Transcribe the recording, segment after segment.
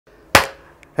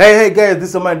Hey guys,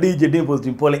 this is my DJ DEEP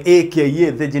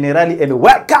aka The Generali, and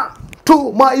welcome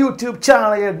to my YouTube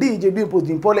channel, DJ DEEP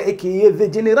aka The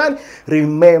Generali.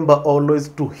 Remember always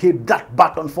to hit that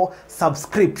button for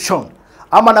subscription.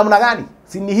 Ama namna gani?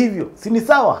 Sini hivyo, sini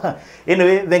sawa.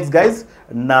 Anyway, thanks guys.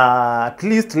 Na at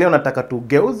least leo nataka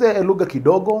tugeuze lugha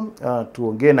kidogo,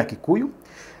 tuongee na Kikuyu.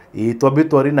 Tuambe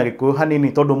twari na Gikuyu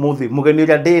hanini tondu mugeni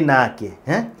uria ndi nake,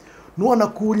 no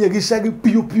anakuria gicagi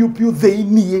piu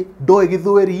theinie ndoe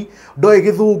githweri ndoe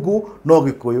githungu no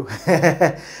Gikuyu.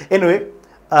 Anyway,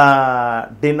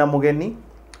 ndina mugeni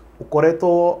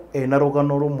ukoretwo na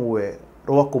rugano rumwe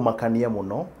rwa kumakania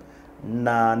muno,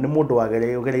 na ni mundu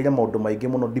wagereire maundu maingi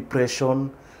muno, depression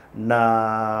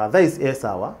na that is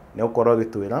sawa ne ukorwo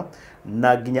gitwira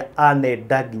na nginya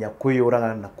anenda nginya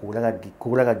kwiyuraga na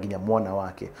kuraga nginya mwana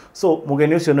wake. So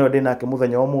mugeni ucio niwe ndinake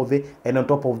muthenya wa muthi, and on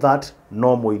top of that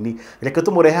no muini. Reke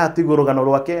tumurehe atigo rugano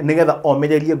rwake nigetha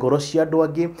omenyerie ngoro cia andu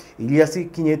angi iria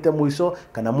cikinyite muico,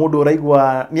 kana mundu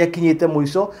uraigwa ni akinyite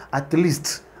muico, at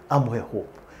least amwe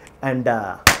hope. And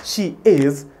she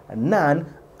is none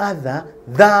other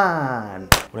than,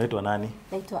 unaitwa nani?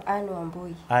 Naitwa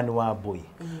WAMBUI. WAMBUI.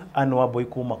 WAMBUI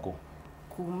kuma ko?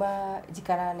 Kuma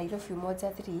jikara Nairobi moja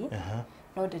 3.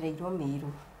 No ndereirwo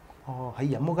Meru. Oh,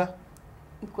 haya muga.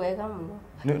 Ikwega muno.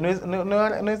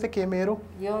 No ke Meru?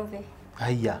 Yonde.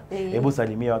 Haya. Hebu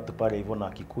salimia watu pale hivyo na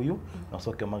Kikuyu na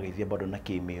soke mageithia bado na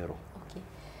Meru. Okay.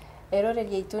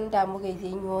 Eroreri itu ndamugeithia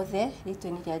inyuothe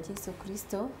ritweni rya Jesu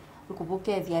Kristo.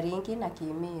 Nkubuke thia ringi na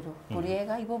Meru.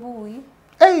 Kuriega ibubui.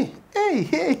 Hey.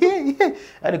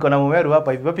 Niko na Mumeru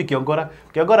hapa hivi. Wapi Kiongora?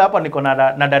 Kiongora hapa niko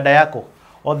na dada yako.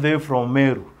 All the way from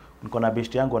Meru. Niko na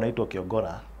best yangu anaitwa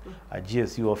Kiongora, a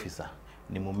GSU officer.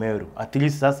 Ni Mumeru. At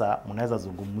least sasa mnaweza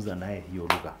zungumza naye hiyo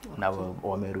lugha na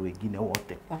Wameru wengine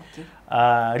wote. Okay.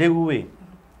 Rĩu we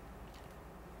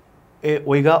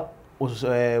oiga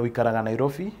wikaraga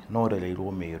Nairobi no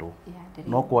rereirwo Meru.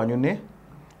 No kwanyu ni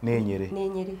Nyeri. Ni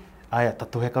Nyeri. Aya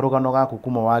tatuhe karugano gaku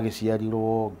kuma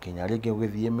wagiciarirwo nginya ringi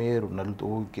ugithie Meru na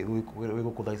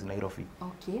wigukuthaisi Nairobi.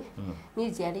 Okay. Ni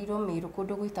njiarirwo Meru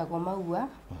kundu gwitagwo Makua.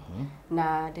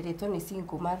 Na nderetwo ni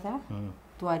single mother.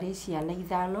 Twari ciana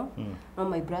 5. No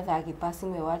my brother agipass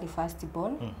niwe wari first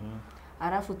born.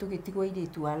 Arafu tugitigwo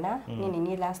iritu ana, nini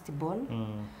ni last born.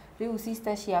 Riu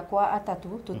sister ciakwa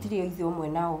atatu tutiri ithe umwe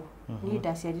nao. Ni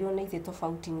ndaciarirwo na ithe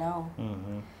tofauti nao.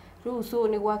 Riu so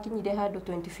ni gwakinyire handu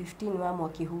 2015 wa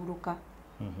mwaki huruka.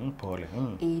 Pole.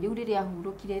 Riu riria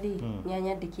hurukire ri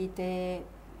nyanyandikite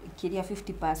kiria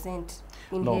 50%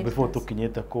 no before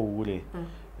tukinyete ko uri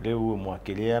riu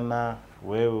mwakiriana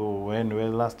wewe niwe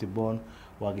last born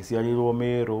wagiciarirwo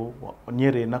Meru.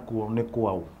 Nyeri nakuo ni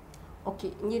kwao?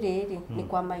 Okay, Nyeri ni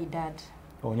kwa my dad.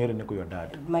 Oh, Nyeri ni kwa your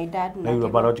dad? My dad na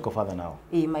your biological father now?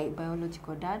 My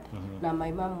biological dad. Na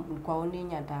my mom kwao ni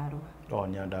Nyandarua. Oh,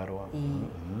 Nyandarua.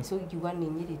 So you ni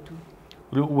Nyeri tu.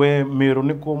 We Meru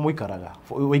niko muikaraga?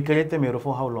 Wikarete Meru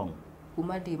for how long?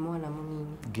 Kuma ndi mwana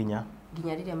munini. Nginya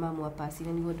riria mamu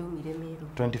apasire nigo ndomire Meru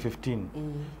 2015.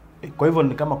 Kwa hivyo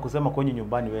ni kama kusema kwenye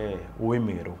nyumbani we uwe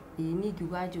Meru? Ni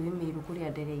ngiuga njuwe Meru kuria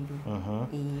ndereirwo.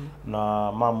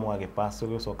 Na mamu agipasa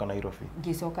gucoka Nairobi?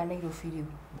 Ngicoka Nairobi riu.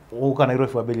 Uka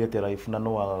Nairobi wambiriete life na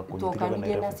no wakunyitira Nairobi?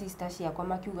 Tokanirie na sister ciakwa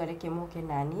makiuga reke moke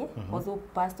nanie. Although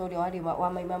pastor uri wari wa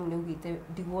my mom ni ugite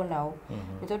ndigwo nao.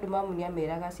 Ni tondu mamu ni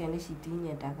ameraga ciana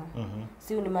citinyendaga.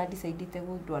 Siu ni ma decide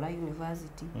gutwara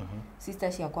university.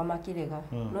 Sister ciakwa makirega.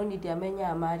 No ni ndiamenya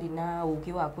amari na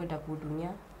ugi wa kwenda kundunya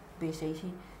mbeca ici.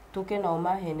 Tuke na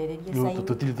omahenererie saini.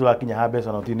 Tutiri turakinya ha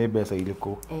mbeca no ti ni mbeca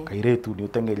iriku. Kairetu ni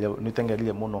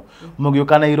utengererie muno.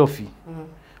 Mugiuka Nairobi.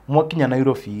 Mwakinya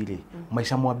Nairobi ri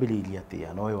maisha mwambiririe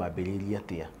atia? No we wambiririe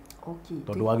atia? Okay.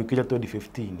 Tondu wagikire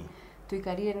 2015.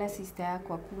 Tuikarire na sister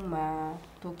yakwa kuma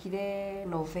tukire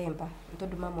November.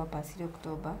 Tondu mama apasire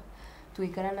October.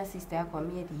 Tuikara na sister yakwa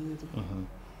mieri 2.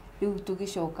 Riu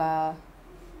tugicoka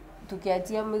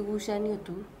tukianjia migucanio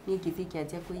tu ningithii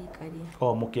kianjia kuikaria.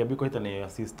 Oh, mukiambi kuhitana ya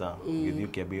sister githii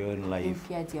kiambi your life?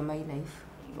 Kianjia my life.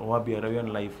 Wambia your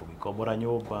life gikombora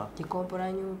nyumba?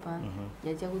 Gikombora nyumba.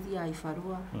 Kianjia guthia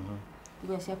ibarua.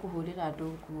 Nginya cia kuhurira andu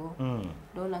nguo.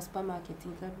 Ndona supermarket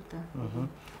ikaruta.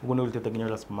 Ugu ni ulitete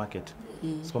nginya supermarket?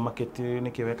 Supermarket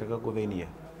ni kiwekaga guthainie?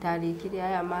 Tarikire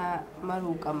aya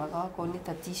maruka magako ni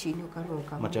ta tissue ni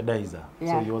ukaruka. Merchandiser.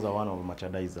 So you was one of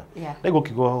merchandiser. Like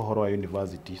kigo horo wa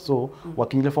university. So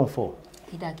wakinyire form 4?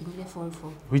 Kinyire form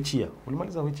 4. Which year?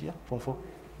 Ulimaliza which year? Form 4?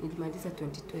 Nilimaliza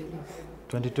 2012.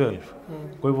 2012?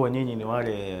 Kwa hivyo nyinyi ni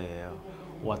wale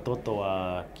watoto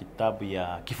wa kitabu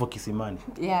ya Kifo Kisimani.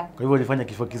 Yeah. Kwa hivyo ulifanya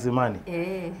Kifo Kisimani.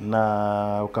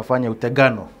 Na ukafanya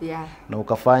Utegano. Yeah. Na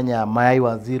ukafanya Mayai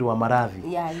Waziri wa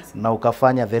Maradhi. Yeah. Na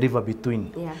ukafanya The River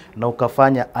Between. Yeah. Na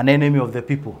ukafanya An Enemy of the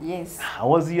People. Yes. I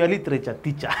was your literature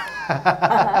teacher.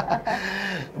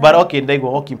 But okay,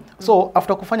 ndaigo okay. So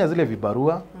after kufanya zile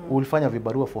vibarua, ulifanya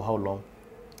vibarua for how long?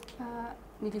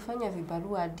 Nilifanya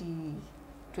vibarua hadi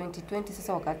 2020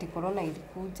 sasa wakati corona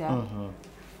ilikuja.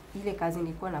 Ile kazi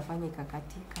nilikuwa nafanya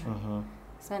ikakatika.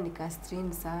 Sasa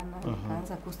nika-strain sana,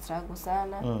 nikaanza ku-struggle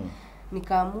sana.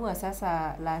 Nikaamua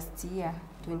sasa last year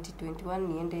 2021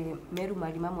 niende Meru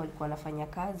mahali mama alikuwa anafanya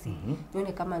kazi.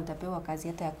 Nione kama nitapewa kazi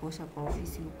hata ya kuosha kwa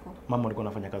ofisi huko. Mama alikuwa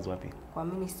anafanya kazi wapi? Kwa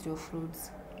Ministry of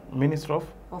Roads. Ministry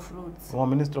of Roads. Oh,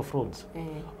 Ministry of Roads.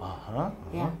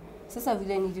 Yeah. Sasa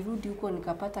vile nilirudi huko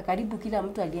nikapata karibu kila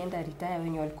mtu alienda retire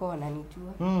wenye walikuwa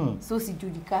wananijua. So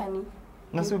sijulikani.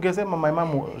 Na si ungesema my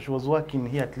mom she was working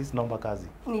here at least naomba kazi.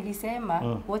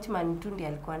 Nilisema watchman tu ndiye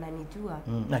alikuwa ananijua.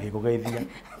 Na kikogaithia.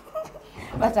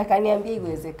 But akaniambia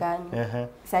iwezekani.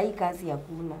 Sasa kazi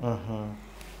hakuna.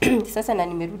 Sasa na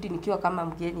nimerudi nikiwa kama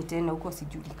mgeni tena huko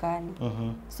sijulikani.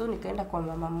 So nikaenda kwa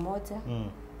mama mmoja.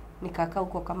 Nikakaa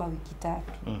huko kama wiki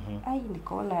 3.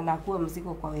 Nikaona nakuwa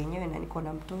mzigo kwa wenyewe na niko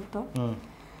na mtoto.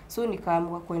 So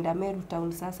nikaamua kwenda Meru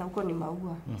Town sasa huko ni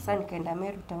maua. Sasa nikaenda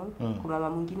Meru Town kwa mama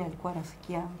mwingine alikuwa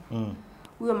rafiki yangu.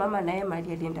 Huyo mama naye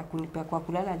mali alienda kunipea kwa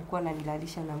kulala alikuwa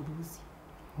ananilalisha na mbuzi.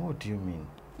 What do you mean?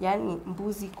 Yaani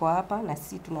mbuzi kwa hapa na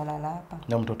sisi tunalala hapa.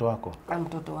 Na mtoto wako? Na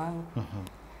mtoto wangu.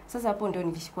 Sasa hapo ndio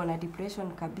nilishikwa na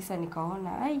depression kabisa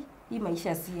nikaona hii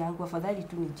maisha si yangu afadhali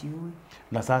tu nijiue.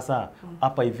 Na sasa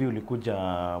hapa hivi ulikuja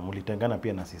mlitengana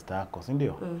pia na sister yako, si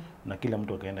ndio? Na kila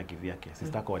mtu akaenda kivyake.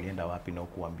 Sister yako walienda wapi na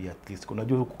ukuambia at least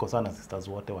unajua huko sana sisters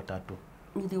wote watatu?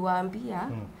 Niliwaambia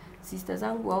sister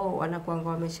zangu wao wanakuanga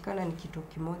wameshikana ni kitu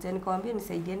kimoja. Nikawaambia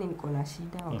nisaidieni niko na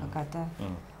shida wakakataa.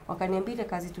 Wakaniambia ile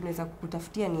kazi tunaweza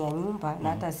kukutafutia ni ya nyumba na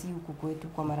hata si huku kwetu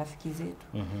kwa marafiki zetu.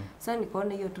 Sasa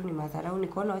nikaona hiyo tu ni madharau,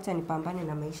 nikaona acha nipambane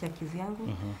na maisha kivyangu.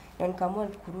 Na nikaamua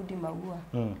kurudi maua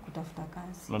kutafuta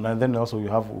kazi. Na then also you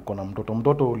have uko na mtoto.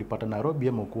 Mtoto ulipata Nairobi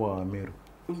ama ukuwa Meru?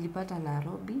 Nilipata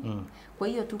Nairobi. Kwa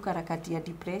hiyo tu karakati ya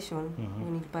depression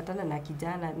nilipatana na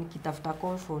kijana nikitafuta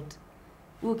comfort.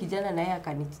 Huyo kijana naye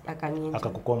akanienjoy.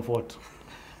 Akakucomfort.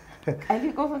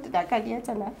 Alikomfort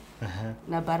akaniacha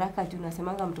na baraka juu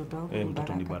nasemanga mtoto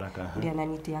wangu ni baraka. Ndiye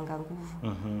ananitianga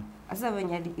nguvu. Sasa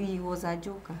venye he was a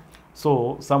joker.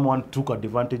 So someone took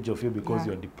advantage of you because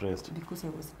you are depressed. Because I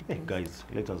was depressed. Hey guys,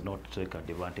 let us not take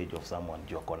advantage of someone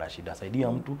juu akona shida.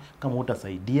 Saidia mtu, kama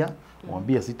utasaidia,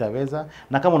 mwambie sitaweza,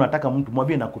 na kama unataka mtu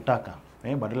mwambie nakutaka.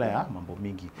 Badala ya mambo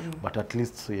mingi. But at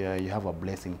least you have a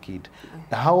blessing kid.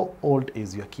 How old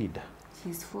is your kid?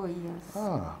 He's 4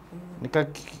 years. Ni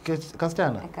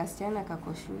kasichana? Kasichana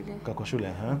kako shule. Kako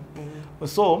shule,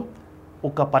 So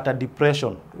ukapata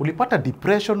depression. Ulipata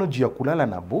depression juu ya kulala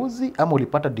na mbuzi ama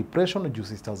ulipata depression juu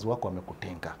sisters wako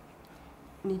wamekutenga?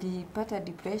 Nilipata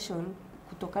depression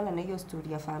kutokana na hiyo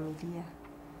story ya familia.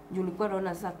 Juu nilikuwa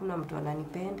naona sasa kuna mtu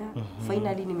ananipenda.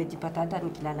 Finally nimejipata hata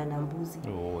nikilala na mbuzi.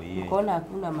 Nikaona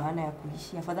hakuna maana ya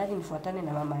kuishi. Afadhali nifuatane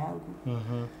na mama yangu.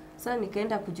 Sasa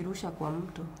nikaenda kujirusha kwa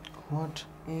mto. What?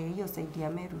 Hiyo saidi ya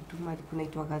Meru tu mali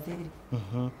kunaitwa Gatheri.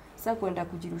 Sasa kwenda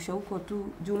kujirusha huko tu.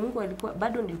 Juu Mungu alikuwa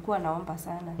bado nilikuwa naomba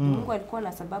sana. Mungu alikuwa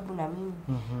na sababu na mimi.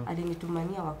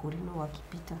 Alinitumania Wakorino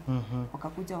wakipita.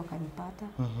 Wakakuja wakanipata.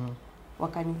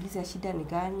 Wakaniuliza shida ni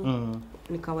gani?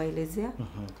 Nikawaelezea.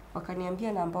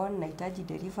 Wakaniambia namba 1 nahitaji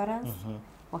deliverance.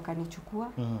 Wakanichukua.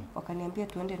 Wakaniambia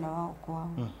tuende na wao kwao.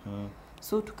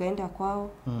 So tukaenda kwao,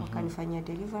 wakanifanyia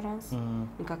deliverance.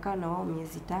 Nikakaa na wao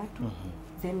miezi 3.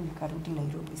 Then nikarudi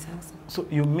Nairobi sasa. So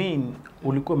you mean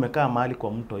ulikuwa umekaa mahali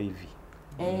kwa mto hivi?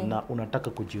 Na unataka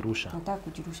kujirusha? Nataka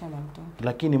kujirusha na mtoto.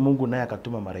 Lakini Mungu naye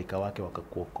akatuma malaika wake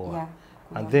wakakuokoa.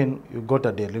 And then you got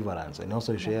a deliverance and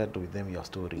also shared with them your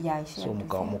story. So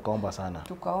mkaomba sana.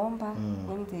 Tukaomba,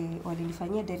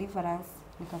 walinifanyia deliverance,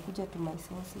 nikakuja to my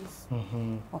senses.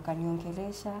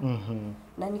 Wakaniongelesha.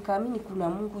 Na nikaamini kuna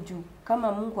Mungu juu.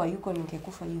 Kama Mungu hayuko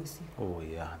ningekufa hiyo siku. Oh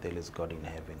yeah, there is God in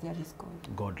heaven. There is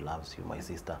God. God loves you, my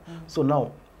sister. So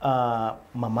now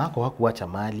mama yako hakuacha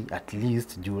mali at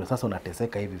least juu sasa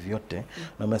unateseka hivi vyote.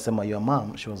 Na umesema your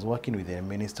mom she was working with the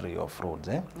Ministry of Roads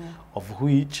of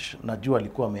which najua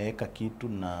alikuwa ameweka kitu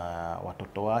na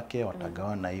watoto wake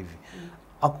watagawana hivi.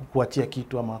 Hakukuachia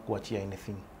kitu ama hakuachia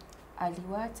anything?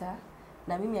 Aliwacha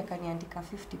na mimi akaniandika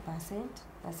 50%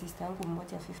 na sister yangu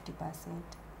mmoja 50%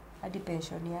 hadi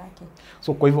pension yake.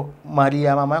 So kwa hivyo mali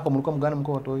ya mama yako mlikuwa mgani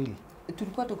mko watu wawili?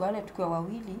 Tulikuwa tugawane tukiwa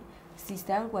wawili.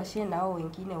 sister yangu ashie nao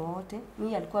wengine wote.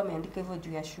 Mimi alikuwa ameandika hivyo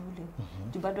juu ya shule.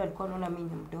 Juu bado alikuwa anaona mimi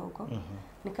ni mdogo.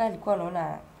 Nikaa alikuwa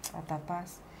anaona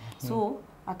atapasi. So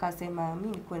akasema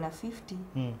mimi nikuwe na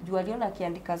 50. Juu aliona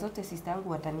akiandika zote sister yangu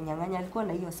wataninyang'anya. Alikuwa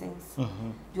na hiyo sense.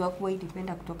 Juu hakuwa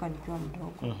independent kutoka nikiwa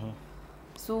mdogo.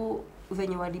 So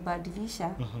venye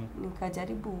walibadilisha,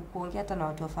 nikajaribu kuongea hata na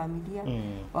watu wa familia,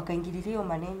 wakaingililia hiyo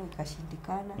maneno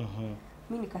ikashindikana.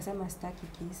 Mimi nikasema sitaki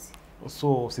kesi.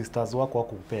 So sisters wako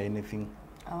hawakupea anything?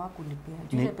 Hawakunipea.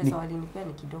 Ile pesa walinipea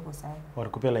ni kidogo sana.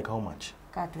 Walikupea like how much?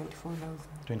 Ka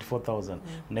 24,000.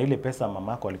 Na ile pesa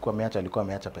mamako alikuwa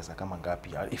ameacha pesa kama ngapi,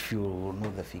 if you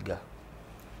know the figure?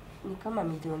 Ni kama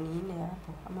milioni 4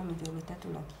 hapo ama milioni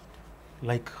 3 na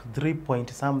kitu. Like 3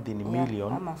 point something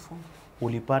million. Ama 4.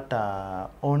 Ulipata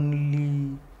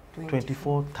only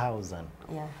 24,000.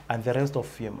 Yeah. And the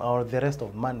rest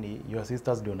of money your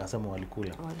sisters ndio nasema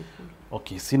walikula.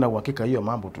 Okay, sina uhakika hiyo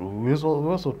mambo tu. We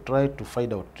also try to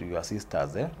find out your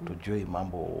sisters tujue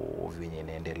mambo venye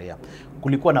inaendelea.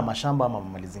 Kulikuwa na mashamba ama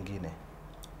mali zingine?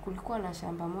 Kulikuwa na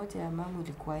shamba moja ya mamu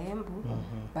ilikuwa Embu,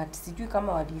 but sijui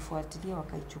kama walifuatilia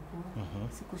wakaichukua.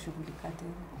 Sikushughulika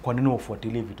tena. Kwa nini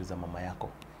ufuatilie vitu za mama yako?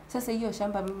 Sasa hiyo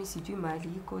shamba mimi sijui mahali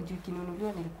iko, juu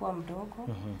kinunuliwa nilikuwa mdogo.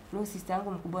 No, sister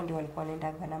yangu mkubwa ndio walikuwa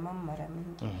wanaendanga na mama mara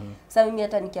mingi. Sasa mimi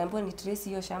hata nikiambiwa ni trace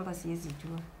hiyo shamba siwezi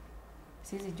jua.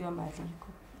 Siwezi jua mahali iko.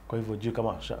 Kwa hivyo juu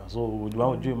kama so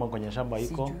unajua mama kwenye shamba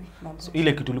iko. So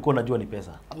ile kitu ulikuwa unajua ni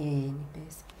pesa. Ni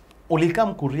pesa.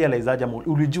 Ulikam kurealize aje,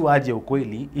 ulijua aje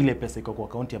ukweli ile pesa iko kwa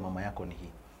account ya mama yako ni hii?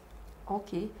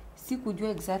 Okay, sikujua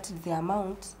exactly the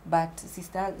amount, but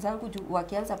sister zangu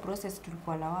wakianza process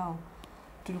tulikuwa na wao.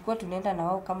 Tulikuwa tunaenda na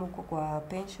wao kama uko kwa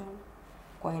pension,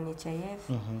 kwa NHIF,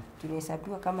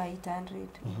 tunahesabiwa kama 800.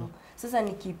 Sasa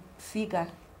nikifiga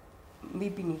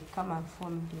maybe ni kama 4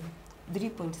 million,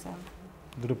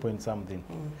 3 point something.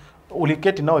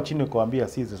 Uliketi nao chini kuambia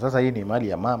sisi sasa hii ni mali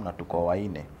ya mama na tuko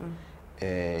waine.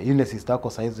 Ile sister yako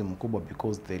size mkubwa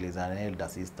because there is an elder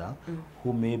sister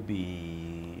who maybe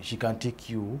she can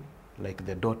take you like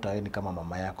the daughter, ni kama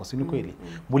mama yako, si ni kweli?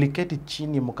 Muliketi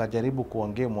chini mkajaribu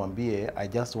kuongea, mwambie I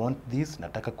just want this,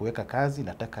 nataka kuweka kazi,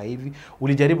 nataka hivi.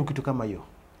 Ulijaribu kitu kama hiyo?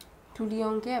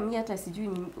 Tuliongea, mimi hata sijui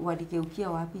waligeukia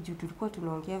wapi, juu tulikuwa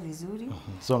tunaongea vizuri.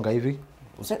 Songa hivi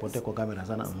usipotee kwa kamera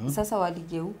sana. Sasa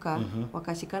waligeuka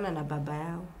wakashikana na baba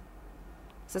yao.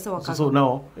 Sasa so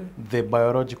now the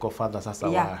biological father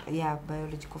sasa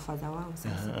biological father wao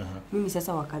sasa. Mimi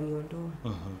sasa wakaniondoa.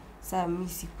 Sasa mimi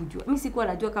sikujua. Mimi sikuwa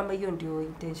najua kama hiyo ndio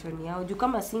intention yao. Juu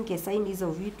kama singe sign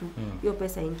hizo vitu, hiyo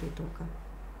pesa ingetoka.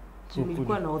 So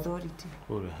nilikuwa na authority.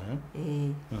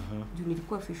 Juu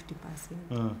nilikuwa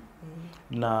 50%.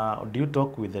 Na do you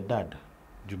talk with the dad?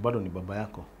 Juu bado ni baba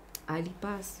yako.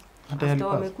 Alipass. Hata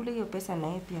wamekula hiyo pesa na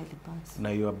yeye pia alipass. Na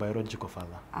your biological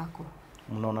father? Ako.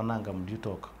 Mnaona nanga do you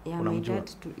talk? Unamjua?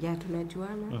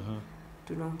 Tunajuana.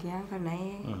 Tunaongeanga na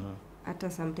yeye.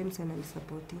 Hata sometimes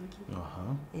ananisupport.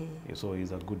 So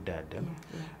he's a good dad.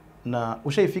 Na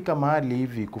ushaifika mahali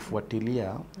hivi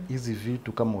kufuatilia hizi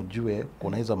vitu kama ujue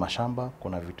kuna hizo mashamba,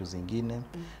 kuna vitu zingine,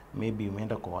 maybe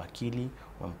umeenda kwa wakili,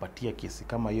 wampatia kesi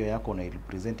kama hiyo yako na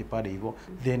represent pale hivyo,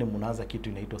 then mnaanza kitu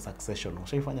inaitwa succession.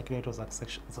 Ushaifanya kitu inaitwa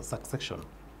succession?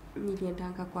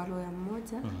 Niliendanga kwa lawyer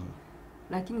mmoja,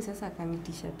 lakini sasa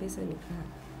akanitisha pesa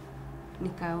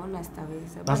nikaona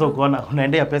sitaweza. Sasa ukaona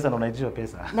unaendea pesa na unaitisha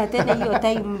pesa. Na tena hiyo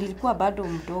time nilikuwa bado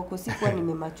mdogo, sikuwa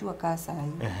nimemachua kasa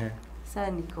hivi.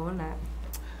 Sasa nikaona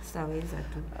sitaweza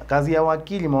tu. Kazi ya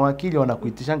wakili, mawakili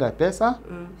wanakuitishanga pesa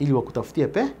ili wakutafutie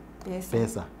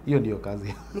pesa. Hiyo ndio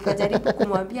kazi. Nikajaribu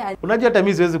kumwambia, unajua hata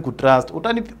mimi siwezi kutrust.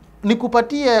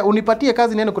 Unipatie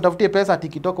kazi niende kutafutie pesa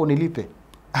tikitoka unilipe.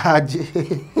 Aje.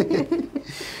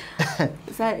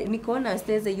 Sasa nikaona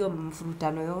steze hiyo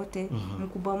mfurutano yote.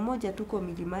 Mkubwa mmoja tuko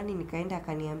milimani nikaenda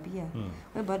akaniambia,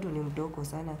 wewe bado ni mdogo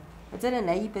sana. Tena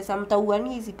na hii pesa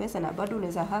mtauani hizi pesa na bado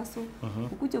unaweza hustle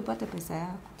ukuje upate pesa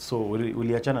yako. So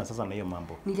uliachana sasa na hiyo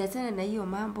mambo? Niliachana na hiyo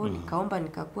mambo, nikaomba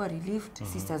nikakuwa relieved,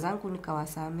 sister zangu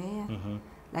nikawasamea.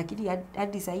 Lakini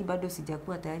hadi sasa bado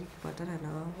sijakuwa tayari kupatana na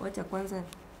wao. Wacha kwanza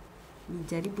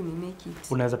nijaribu ni make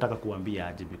it. Unaweza taka kuambia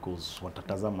aje because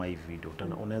watatazama hii video.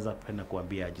 Unaweza penda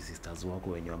kuambia aje sisters wako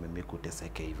wenye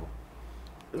wamemekuteseke hivyo?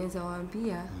 Naweza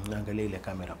waambia, angalia ile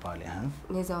kamera pale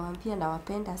Naweza waambia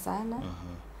nawapenda sana.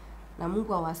 Na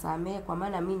Mungu awasamee kwa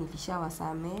maana mimi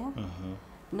nilishawasamea.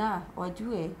 Na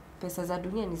wajue pesa za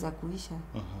dunia ni za kuisha.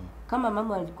 Kama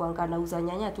mama alikuwa anauza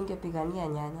nyanya tungepigania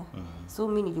nyanya. So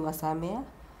mimi niliwasamea.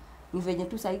 Ni venye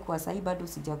tu sasa kwa sasa bado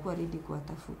sijakuwa ready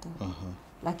kuwatafuta.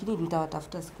 Lakini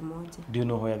nitawatafuta siku moja. Do you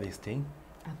know where they stay?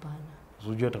 Hapana.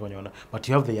 Unajua atakonyona. But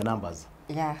you have their numbers.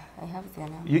 Yeah, I have their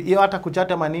number. Hiyo hata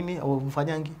kuchata manini au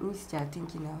mfanyangi? Mimi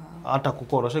sichatingi na wao. Hata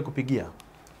kukorosha kupigia?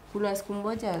 Kuna siku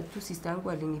moja tu sister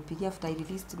yangu alinipigia after I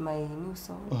released my new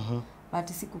song. But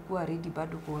sikukuwa ready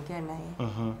bado kuongea naye.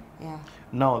 Yeah.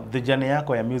 Now, the journey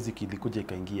yako ya music ilikuja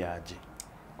ikaingia aje?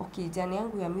 Okay, journey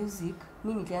yangu ya music,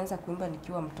 mimi nilianza kuimba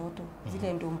nikiwa mtoto.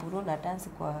 Zile ndomburo na dance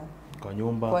kwa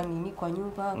nyumba. Kwa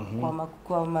nyumba,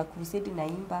 kwa makrusedi na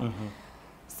imba.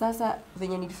 Sasa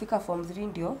venye nilifika form 3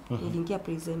 ndio niliingia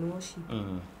praise and worship.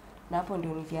 Na hapo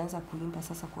ndio nilianza kuimba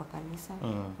sasa kwa kanisa.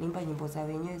 Niimba nyimbo za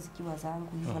wenyewe zikiwa zangu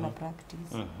hivyo na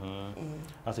practice.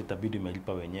 Sasa itabidi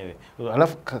umelipa wenyewe.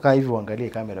 Alafu kaka hivi uangalie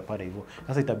kamera pale hivyo.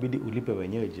 Sasa itabidi ulipe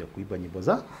wenyewe juu ya kuimba nyimbo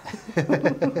za.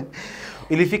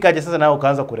 Ilifika aje sasa nao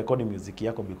ukaanza kurekodi music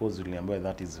yako because uliniambia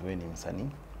that is when ni msanii?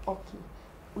 Okay.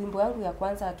 Wimbo wangu ya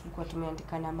kwanza tulikuwa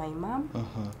tumeandika na my mom.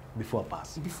 Before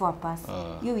pass.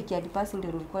 Hiyo wiki ya pass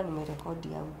ndio nilikuwa nimerekodi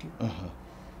audio.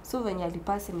 So venye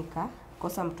alipass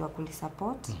nikakosa mtu wa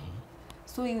kunisupport.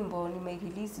 So hiyo wimbo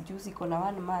nimerelease juzi iko na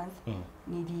 1 month.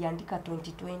 Niliandika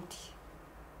 2020.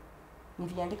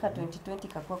 Niliandika 2020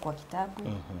 ikakuwa kwa kitabu.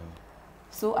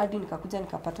 So hadi nikakuja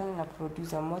nikapatana na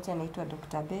producer mmoja anaitwa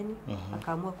Dr. Beni,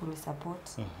 akaamua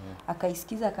kunisupport.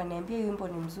 Akaisikiza akaniambia wimbo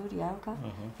ni mzuri anka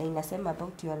na inasema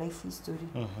about your life history.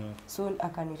 So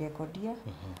akanirekodia.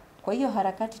 Kwa hiyo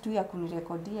harakati tu ya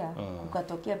kunirekodia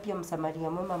ukatokea pia msamaria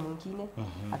mwema mwingine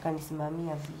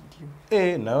akanisimamia video.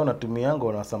 Naona natumia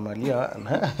yangu na samaria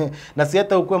na si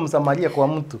hata ukue msamaria kwa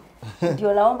mtu.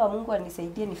 Ndio naomba Mungu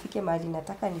anisaidie nifike mahali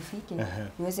nataka nifike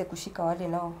niweze kushika wale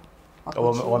nao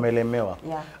wamelemewa.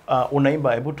 Yeah.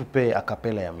 Unaimba, hebu tupe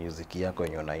akapela ya music yako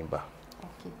yenye unaimba.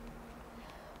 Okay.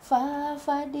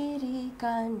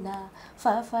 Fafadirikana,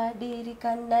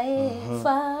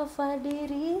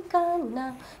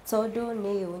 fafadirikana, todo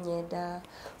ne unyeda.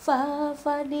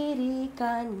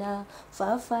 Fafadirikana,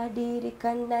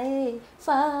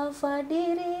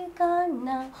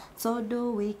 fafadirikana,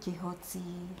 todo wiki hoti.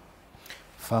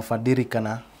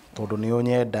 Fafadirikana. Tondu ni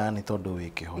unyenda ni tondu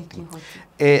wikihoti.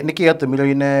 Niki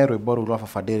gatumire ine rwimbo ru rwa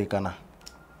fafadirikana?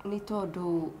 Ni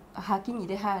tondu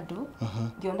hakinyire handu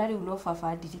ngiona riu no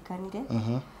fafadirikanire.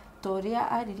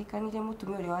 Toria aririkanire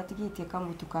mutumia uria watigitie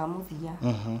kamutu ka muthia.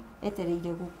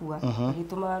 Etereire gukua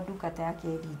agituma ndungata yake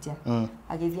Elija.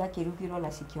 Agithia akirugirwo na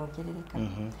cikiongerereka.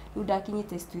 Riu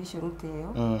ndakinyite situation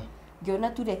teyo. Ngiona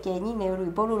tureke nyine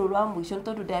rwimbo ruru rwa mwisho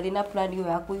tondu ndari na plan yo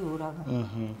ya kuyuraga.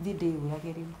 Thinde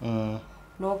yurage riu.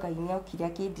 No Ngai ni okire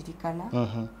akindirikana.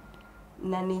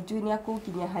 Na ni njui ni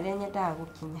akukinya haria nyendaga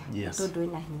gukinya. Tondu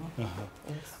ina hinya.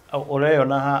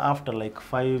 Ureyona after like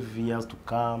 5 years to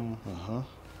come?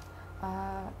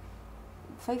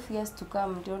 5 years to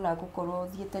come ndiona gukorwo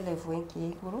thiete level ingi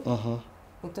iguru.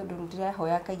 Ni tondu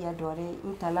ndirahoya Ngai andware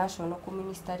international ku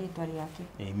ministry ndwari yake.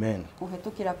 Amen.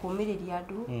 Kuhetukira kumiriria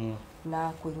andu na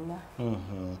kuina.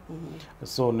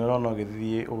 So nirona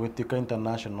githie ugitika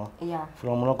international. Yeah.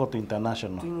 From local to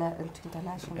international. To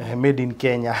international. Made in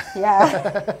Kenya. Yeah.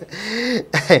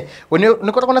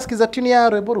 Niko kunasikiza tune ya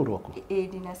rwimbo ruru rwako?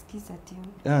 Ninasikiza tune.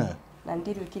 Na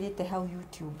ndiri ukirite how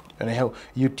YouTube. Na how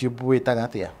YouTube witaga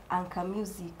atia? Anchor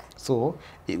Music. So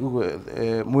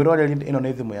mwirore ino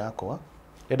ni thimu yako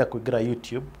enda kuingira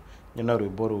YouTube nyona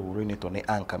rwimbo ruru ruinitwo ni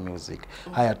Anchor Music.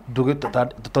 Haya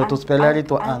tuspelali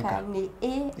to Anchor ni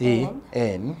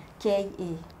N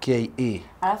K A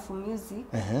alafu music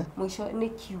mwisho ni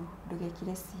Q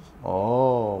ndugekire C.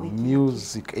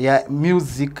 Music ya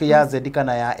music ya zedika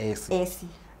na ya S.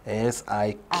 S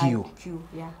I Q.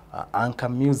 Yeah. Anchor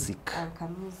Music.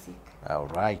 All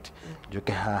right.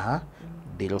 Juke haha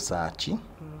ndiro search.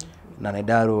 Na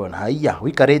ndarona haya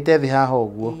wikarite thi haha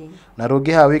uguo na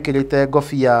rungi ha wikirite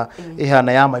ngofia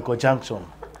ihana ya Michael Jackson.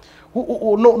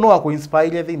 No aku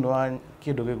inspire thi no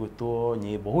kindu gigutwo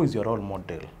nyimbo. Who is your role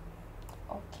model?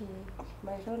 Okay,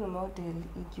 my role model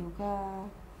ikiuga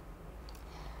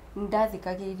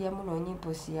ndathikagiriria muno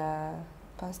nyimbo cia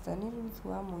Pastor Ruth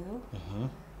wa Moyo.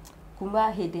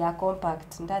 Kuma hindi ya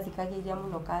compact ndathikagiriria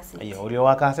muno cassette. Urio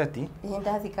wa cassette?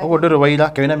 Ndathikagiriria. Ugo ndoro waira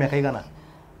kena miaka igana?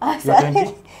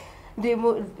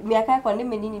 Miaka yakwa ni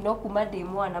minini no kuma ndi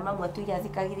mwana mama tu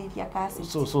yathikagiriria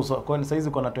cassette. So kwa size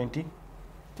uko na 27?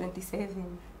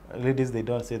 Ladies, they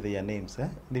don't say their names,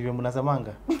 ndivyo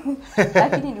mnasemanga.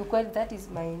 Lakini ni kweli that is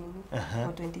my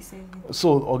 27.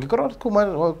 So ogikorwo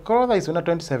kuma korwa isu na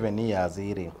 27 years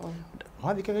iri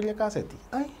wathikagiriria cassette?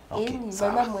 Okay.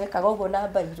 Mama mweka gogo na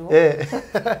bairo.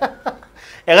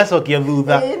 Egacokia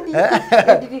thutha.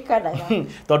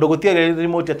 Tondu gutiere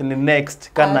remote at the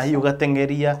next kana hiyo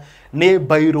gatengeria ni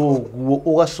bairo guo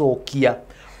ugacokia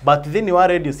but then you are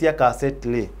radio cia cassette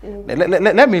le.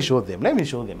 Let me show them. I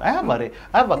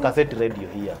have a cassette radio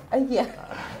here. Yeah.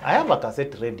 I have a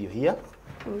cassette radio here,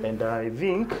 and I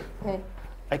think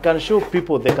I can show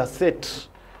people the cassette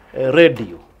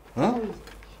radio.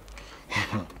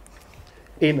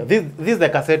 This is the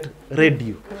cassette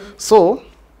radio. So,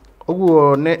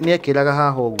 uguo ni ekiraga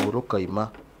haha uguo rukaima.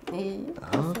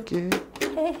 Okay.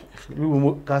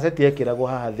 Cassette yekiragwo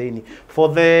haha thini.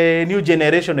 For the new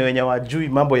generation wenye wajui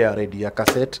mambo ya radio ya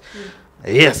cassette.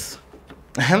 Yes.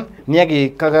 Ni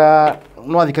agikaga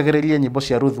no athikagiririe nyimbo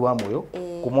cia Ruth wa Moyo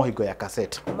kuma hingo ya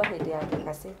cassette. Kuma hindi ya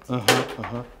cassette.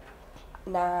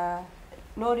 Na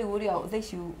no ri uria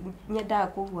thaici nyendaga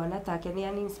kuhuana take ni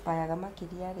ani inspire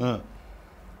makiria ri.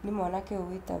 Ni mwanake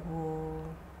witagwo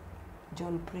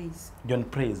John Praise.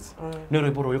 Ni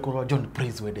rwimbo rwiko John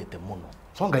Praise wedete muno.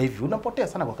 Songa hivi unapotea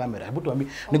sana kwa kamera. Hebu tuambie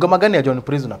ni ngoma gani ya John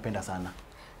Praise unapenda sana?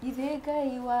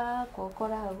 Ithengai wako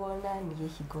koragwo na niĩ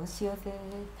hingo ciothe,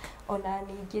 ona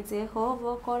ningĩ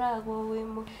Jehova koragwo wĩ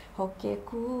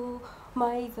mwĩhokeku,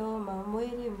 maitho ma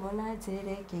mwĩrĩ mona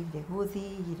njerekeire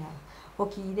gũthira,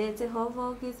 ũkire Jehova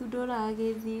ũgĩthundũra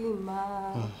gĩthima.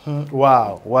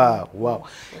 Wow.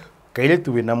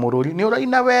 Kairitu wĩna mũrũri ni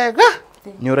ũraina wega.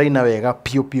 Ni ũraina wega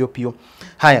pio.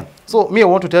 Haya. So me I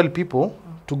want to tell people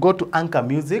to go to Anchor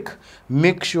Music.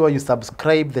 Make sure you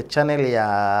subscribe the channel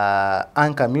ya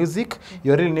Anchor Music.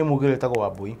 Your real name ugire tako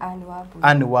Wambui.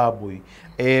 Ani Wambui.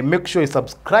 Make sure you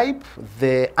subscribe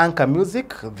the Anchor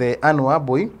Music, the Ani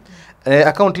Wambui.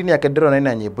 Account ini yake ndero na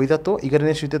ina nyimbo ithatu igari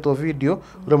ni shootitwo video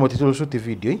ro motitwo shoot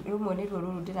video rumo ni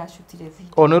ruru ndirashutire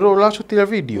video o ni ruru urashutire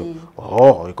video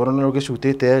ikoro ni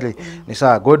rugishutite ri ni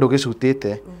saa gondo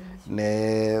gishutite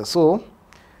ne so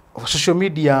social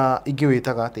media ingi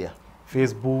witaga atia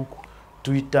Facebook,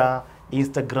 Twitter,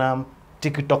 Instagram,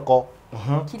 TikTok.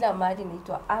 Kila mahali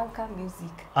inaitwa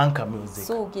Anchor Music.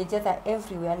 So ukijetha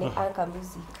everywhere ni Anchor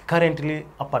Music. Currently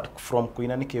apart from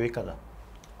kuina nikiwikaga.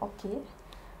 Okay.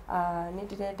 Ni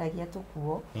ndirendagia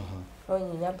tukuo. No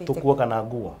nyambite tukuo kana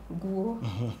nguo. Nguo.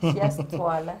 Cia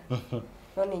twala.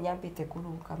 No ni nyambite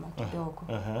kuruka kidogo.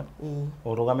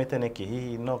 Urugamite niki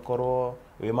hihi no korwo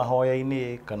wi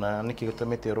mahoya-ini kana niki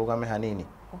gutumite urugame hanini?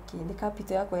 Okay, ni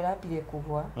capital yako irambire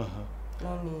kugwa. No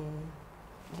ni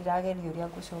ndirageria uria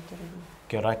gucokereria.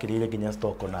 Kiorakirire nginya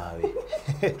stock nawe.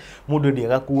 Mundu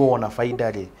ndiaga kuo wona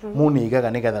faida ri. Muni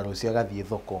igaga nigetha rucio agathie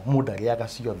thoko. Mundu ariaga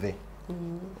ciothe.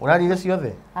 Urarire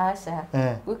ciothe? Aca.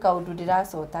 Gwika undu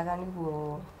ndiracotaga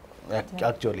niguo.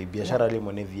 Actually biashara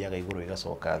rimwe ni thiaga iguru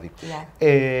igacoka thi.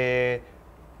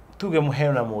 Tuge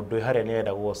muhena mundu haria ni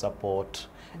enda go support.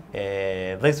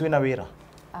 This wina wira?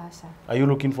 Aca. Are you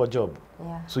looking for a job?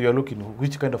 Yeah. So you're looking,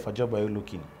 which kind of a job are you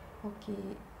looking? Okay,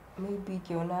 maybe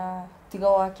kiona tiga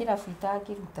wakira fuita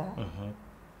ngiruta.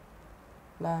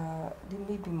 Na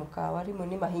maybe mukawa rimwe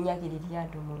ni mahinyagiriria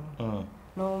andu muno.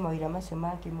 No mawira macio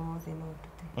mangĩ mothe no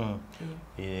ndute.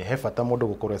 He bata mundu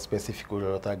gukorwo specific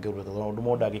uria utangiruta tondu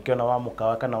mundu agikiona wa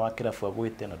mukawa kana wa kirabu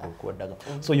agwite na ndukwendaga.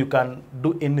 So you can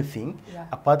do anything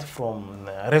apart from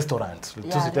restaurants.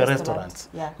 Tusite restaurants.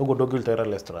 Ugo ndungirutira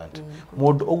restaurant.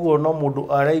 Mundu uguo no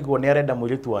mundu araigwo ni arenda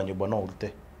mwiritu wa nyumba no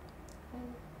urute.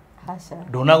 Aca.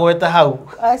 Ndunagweta hau.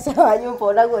 Aca wa nyumba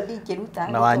onaguo ndingiruta.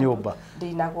 Na wa nyumba.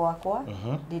 Ndina gwakwa.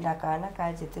 Ndina kana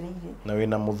kanjetereire. Na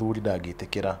wina muthuri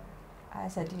ndagitikira.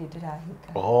 Aca ndiri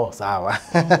ndirahika. Oh, sawa.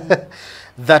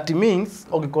 That means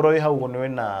ogikorwo hau ni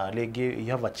wena legi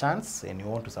you have a chance and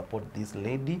you want to support this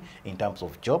lady in terms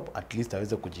of job, at least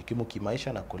aweze kujikimu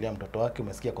kimaisha na kulea mtoto wake.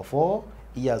 Umesikia kwa 4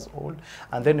 years old,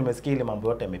 and then umesikia ile mambo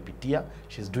yote amepitia.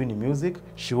 She's doing music,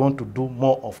 she want to do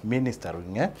more of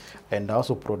ministering and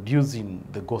also producing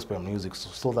the gospel music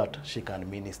so that she can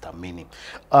minister many.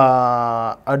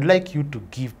 I'd like you to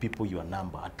give people your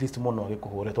number, at least mono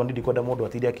ngikuhore tondi ndikwenda mundu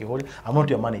atiri akihore. I'm not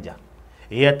your manager.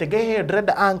 Tegeye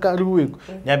dread anka ruwe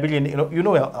nyambili you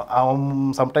know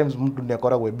sometimes mtu ni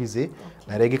akoragwo busy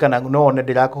na regi kana no ne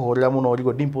ndirakuhurira muno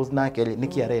rigo dimples nake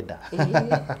niki arenda.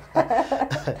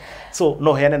 So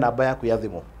no heane namba yaku ya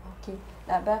thimu. Okay,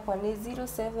 namba yakwa ni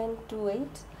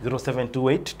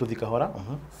 0728 tuthikahora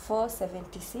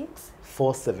 476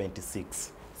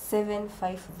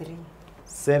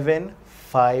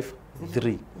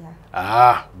 753.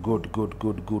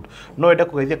 Good. No enda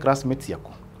kugeithia classmates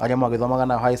yaku aria magithomaga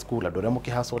na high school andu aria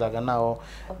mukihacuraga nao.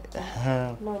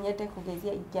 No nyende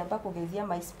kugeithia ikiamba kugeithia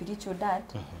my spiritual dad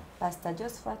Pastor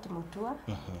Josephat Mutua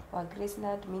wa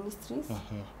Graceland Ministries.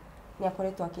 Ni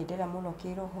akoretwo akindera muno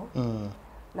kiroho.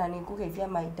 Na ningugeithia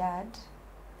my dad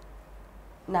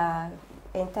na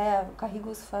entire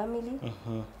Kahigus family.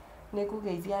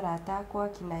 Ningugeithia rata kwa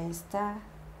kina Esther,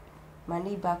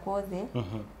 maniba kwothe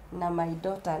na my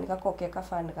daughter nikakoke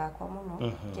kafan gakwa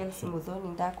muno Chelsea Muthoni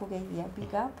ndakugeithia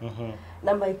big up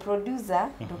na my producer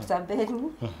Dr.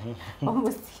 Benny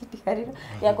omusidi kariro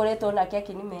yakoretwo nake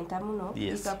akinimenta muno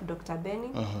big up Dr. Benny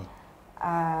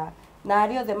na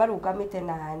ari othe marugamite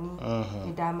na hani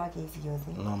ndamageithia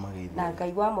othe na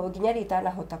Ngai wa moyo nginya ritana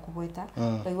hota kugweta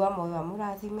Ngai wa moyo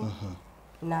amurathime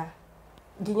na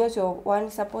nginya cio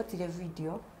one support the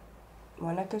video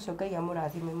mwana kesho Ngai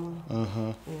amurathime muno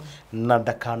na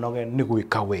ndakanoge ni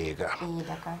gwika wega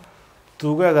ndakano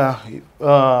tugaga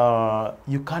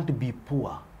you can't be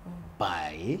poor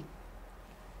by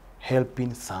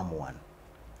helping someone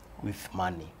with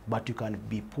money, but you can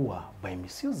be poor by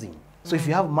misusing. So if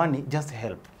you have money, just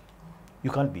help.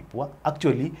 You can't be poor.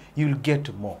 Actually, you'll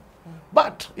get more.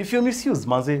 But if you misuse,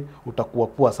 manze, utakuwa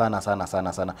poor sana sana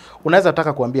sana sana. Unaweza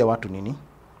taka kuambia watu nini?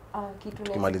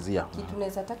 Tukimalizia. Kitu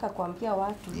naweza taka kuambia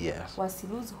watu wasi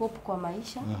lose hope kwa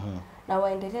maisha na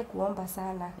waendelee kuomba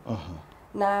sana.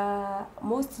 Na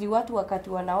mostly watu wakati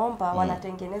wanaomba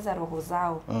wanatengeneza roho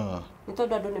zao.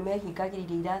 Nitondo andu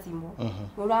nimehingagiriria irathimo.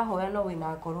 Urahoya no wina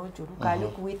ngoro njuru kana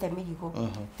ukuite mirigo.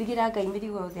 Tigira Ngai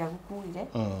mirigo yothe agukuire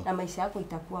na maisha yako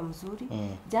itakuwa mzuri.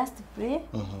 Just pray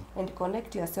and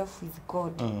connect yourself with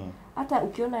God. Hata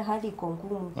ukiona hali iko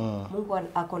ngumu, Mungu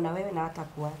ako na wewe na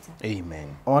hatakuacha. Amen.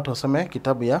 Watu wasome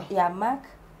kitabu ya Mark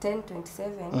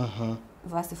 10:27.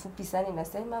 Verse fupi sana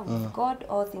inasema with God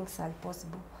all things are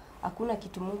possible. Hakuna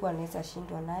kitu Mungu anaweza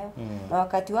shindwa nayo. Na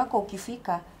wakati wako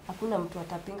ukifika, hakuna mtu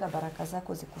atapinga baraka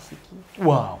zako zikufikie.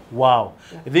 Wow.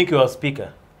 I think you are a speaker.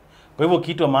 Kwa hivyo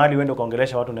kitu mahali uende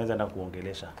kuongelesha watu unaweza enda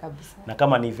kuongelesha. Kabisa. Na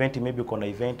kama ni event, maybe uko na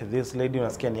event, this lady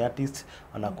unasikia ni artist,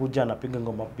 anakuja anapiga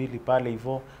ngoma mbili pale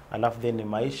hivyo, alafu then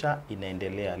maisha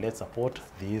inaendelea. Let's support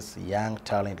this young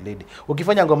talent lady.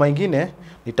 Ukifanya ngoma nyingine,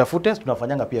 nitafute,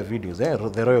 tunafanyanga pia videos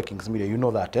The Royal Kings Media, you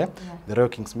know that The Royal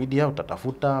Kings Media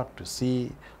utatafuta to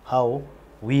see how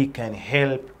we can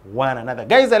help one another.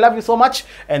 Guys, I love you so much,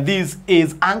 and this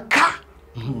is Anka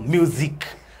Music,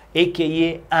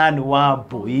 aka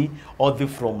WAMBUI, all the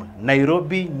from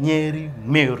Nairobi, Nyeri,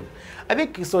 Meru. I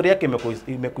think story yake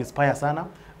imekuinspire sana,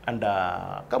 and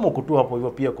kama uko tu hapo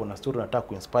hivyo pia kuna story unataka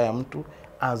kuinspire mtu,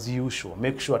 as usual,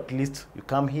 make sure at least you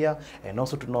come here and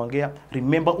also tunaongea.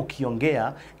 Remember,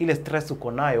 ukiongea ile stress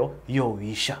uko nayo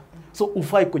yoisha. So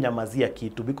ufai kunyamazia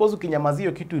kitu, because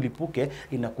ukinyamazia kitu ilipuke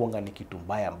inakuanga ni kitu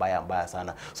mbaya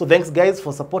sana. So thanks guys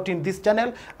for supporting this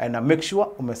channel, and make sure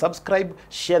umesubscribe,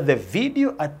 share the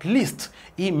video, at least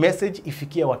hii message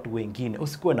ifikie watu wengine.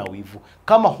 Usikuwe na wivu.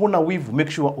 Kama huna wivu,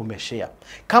 make sure umeshare.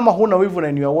 Kama huna wivu na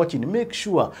you are watching, make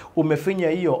sure umefinya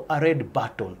hiyo red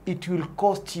button. It will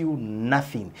cost you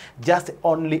nothing, just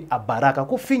only a baraka.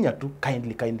 Kufinya tu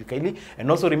kindly.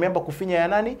 And also remember kufinya ya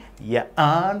nani? Ya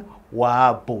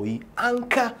WAMBUI,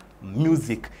 Anka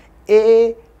Music,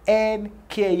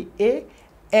 ANKAMUSIQ,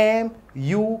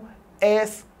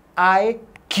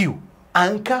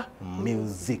 Anka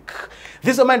Music.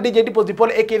 This is my DJ Deep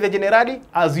Ststory aka the Generali,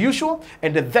 as usual,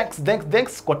 and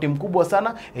thanks kwa timu kubwa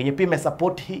sana yenye pia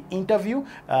support hii interview,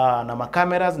 na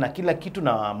makameras na kila kitu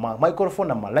na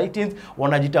microphone na lightings.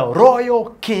 Wanajita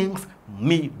Royal Kings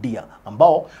Media,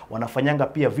 ambao wanafanyanga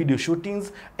pia video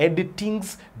shootings,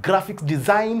 editings, graphics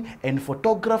design and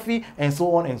photography and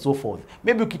so on and so forth.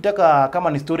 Maybe ukitaka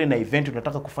kama ni story na event,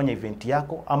 unataka kufanya event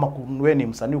yako, ama wewe ni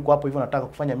msanii uko hapo hivyo unataka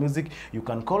kufanya music, you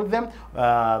can call them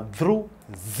through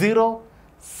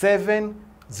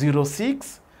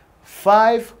 0706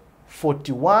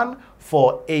 541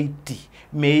 480.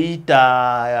 Meita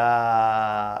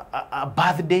a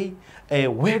birthday, a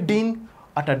wedding,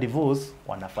 at a divorce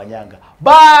wanafanyanga.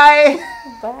 Bye.